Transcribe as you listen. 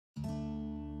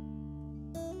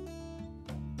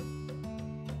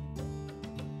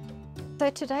So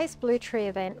today's Blue Tree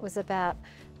event was about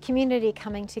community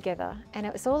coming together, and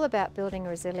it was all about building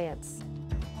resilience.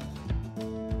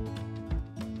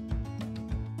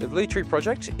 The Blue Tree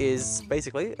Project is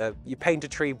basically you paint a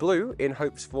tree blue in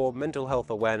hopes for mental health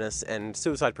awareness and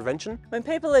suicide prevention. When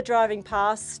people are driving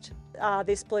past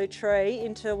this blue tree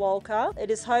into Walcha, it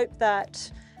is hoped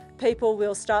that people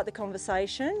will start the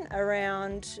conversation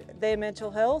around their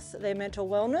mental health, their mental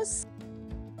wellness.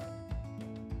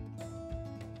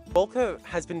 Walcha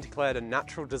has been declared a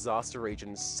natural disaster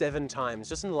region 7 times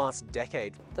just in the last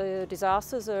decade. The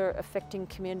disasters are affecting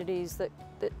communities that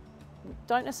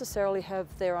don't necessarily have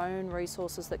their own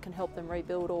resources that can help them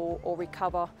rebuild or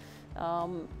recover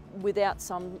without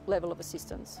some level of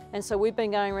assistance. And so we've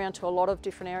been going around to a lot of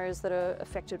different areas that are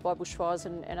affected by bushfires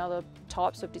and other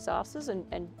types of disasters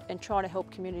and trying to help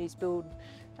communities build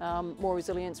more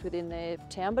resilience within their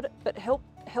town, but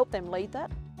help them lead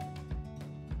that.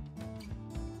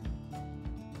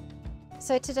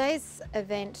 So today's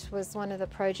event was one of the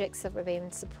projects that we've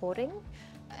been supporting,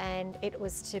 and it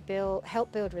was to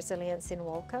help build resilience in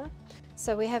Walcha.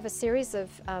 So we have a series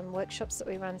of workshops that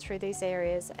we run through these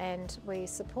areas, and we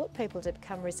support people to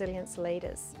become resilience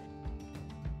leaders.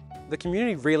 The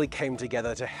community really came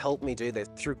together to help me do this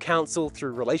through council,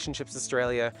 through Relationships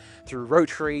Australia, through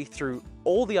Rotary, through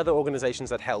all the other organisations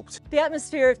that helped. The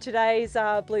atmosphere of today's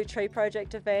Blue Tree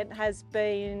Project event has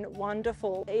been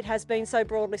wonderful. It has been so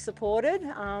broadly supported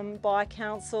by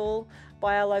council,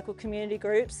 by our local community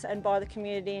groups and by the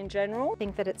community in general. I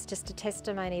think that it's just a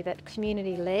testimony that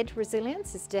community-led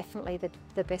resilience is definitely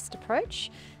the best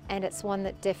approach, and it's one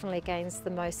that definitely gains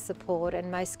the most support and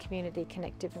most community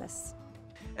connectiveness.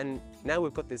 And now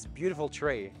we've got this beautiful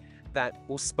tree that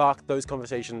will spark those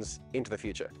conversations into the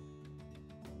future.